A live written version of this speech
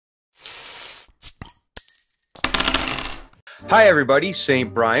Hi everybody,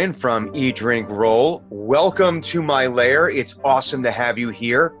 St. Brian from EatDrinkRoll. Welcome to my lair. It's awesome to have you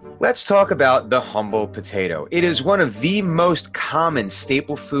here. Let's talk about the humble potato. It is one of the most common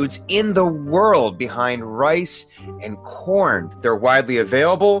staple foods in the world behind rice and corn. They're widely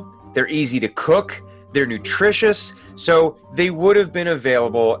available, they're easy to cook, they're nutritious, so they would have been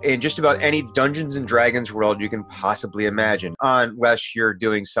available in just about any Dungeons and Dragons world you can possibly imagine, unless you're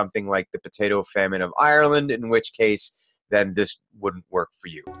doing something like the potato famine of Ireland, in which case then this wouldn't work for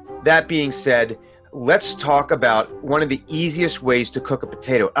you. That being said, let's talk about one of the easiest ways to cook a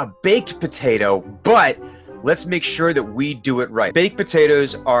potato, a baked potato, but let's make sure that we do it right. Baked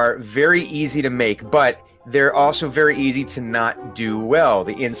potatoes are very easy to make, but they're also very easy to not do well.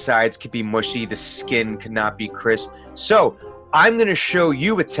 The insides could be mushy, the skin could not be crisp. So I'm gonna show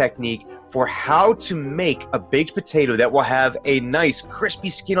you a technique for how to make a baked potato that will have a nice crispy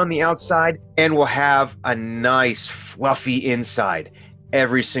skin on the outside and will have a nice fluffy inside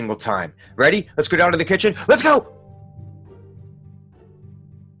every single time. Ready? Let's go down to the kitchen. Let's go!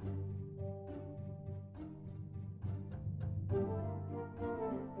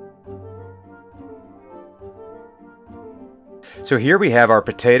 So here we have our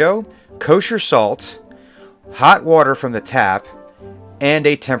potato, kosher salt, hot water from the tap, and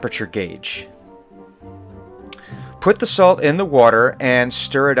a temperature gauge. Put the salt in the water and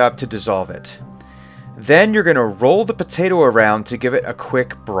stir it up to dissolve it. Then you're going to roll the potato around to give it a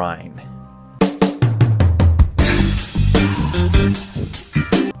quick brine.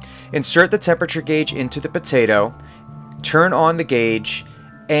 Insert the temperature gauge into the potato, turn on the gauge,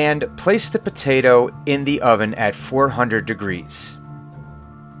 and place the potato in the oven at 400 degrees.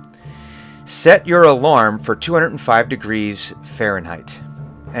 Set your alarm for 205 degrees Fahrenheit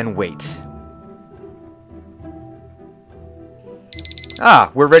and wait.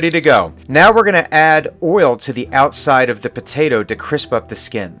 We're ready to go. Now we're going to add oil to the outside of the potato to crisp up the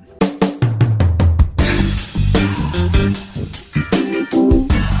skin.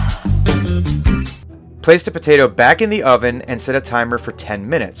 Place the potato back in the oven and set a timer for 10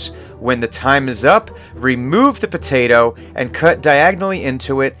 minutes. When the time is up, remove the potato and cut diagonally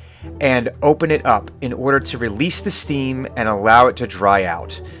into it and open it up in order to release the steam and allow it to dry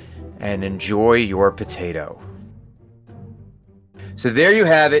out. And enjoy your potato. So there you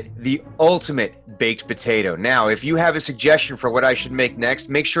have it, the ultimate baked potato. Now, if you have a suggestion for what I should make next,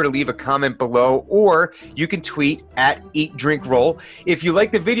 make sure to leave a comment below, or you can tweet at EatDrinkRoll. If you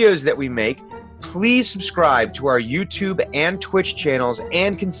like the videos that we make, please subscribe to our YouTube and Twitch channels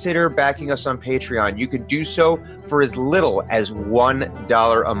and consider backing us on Patreon. You can do so for as little as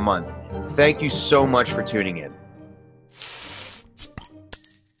 $1 a month. Thank you so much for tuning in.